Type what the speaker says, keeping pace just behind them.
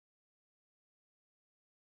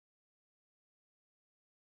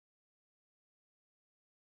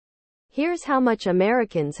Here's how much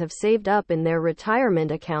Americans have saved up in their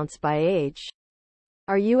retirement accounts by age.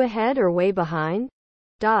 Are you ahead or way behind?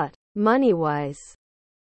 Money-wise.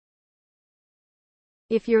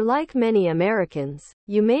 If you're like many Americans,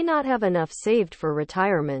 you may not have enough saved for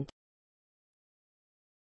retirement.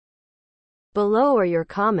 Below are your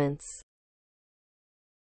comments.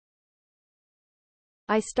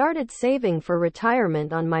 I started saving for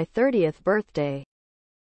retirement on my 30th birthday.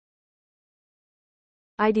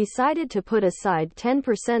 I decided to put aside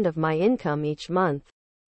 10% of my income each month.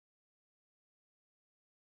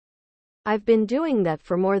 I've been doing that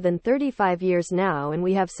for more than 35 years now, and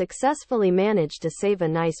we have successfully managed to save a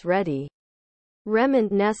nice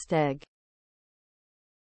retirement nest egg.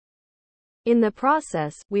 In the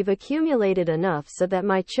process, we've accumulated enough so that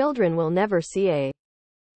my children will never see a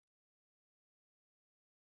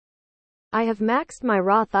I have maxed my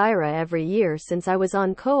Roth IRA every year since I was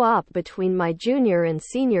on co-op between my junior and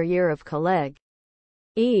senior year of college.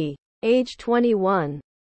 Age 21.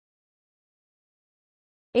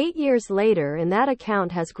 8 years later, and that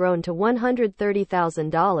account has grown to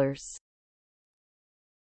 $130,000.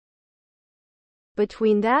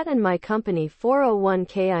 Between that and my company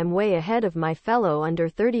 401k, I'm way ahead of my fellow under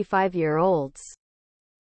 35-year-olds.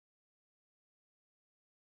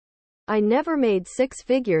 I never made six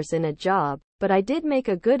figures in a job, but I did make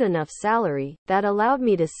a good enough salary that allowed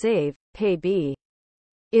me to save, pay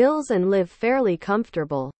bills, and live fairly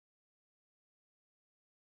comfortable.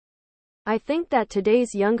 I think that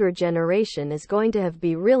today's younger generation is going to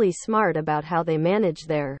be really smart about how they manage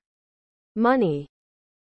their money.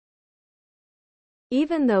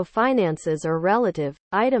 Even though finances are relative,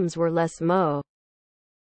 items were less mo.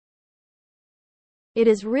 It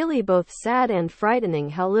is really both sad and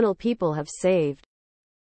frightening how little people have saved.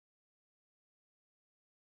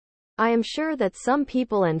 I am sure that some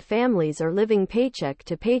people and families are living paycheck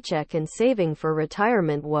to paycheck and saving for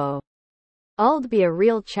retirement would be a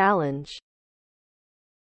real challenge.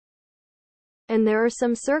 And there are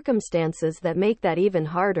some circumstances that make that even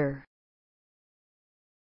harder.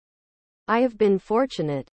 I have been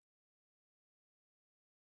fortunate.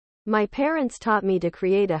 My parents taught me to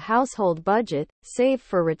create a household budget, save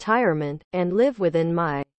for retirement, and live within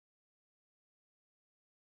my.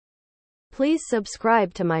 Please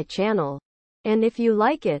subscribe to my channel. And if you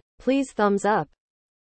like it, please thumbs up.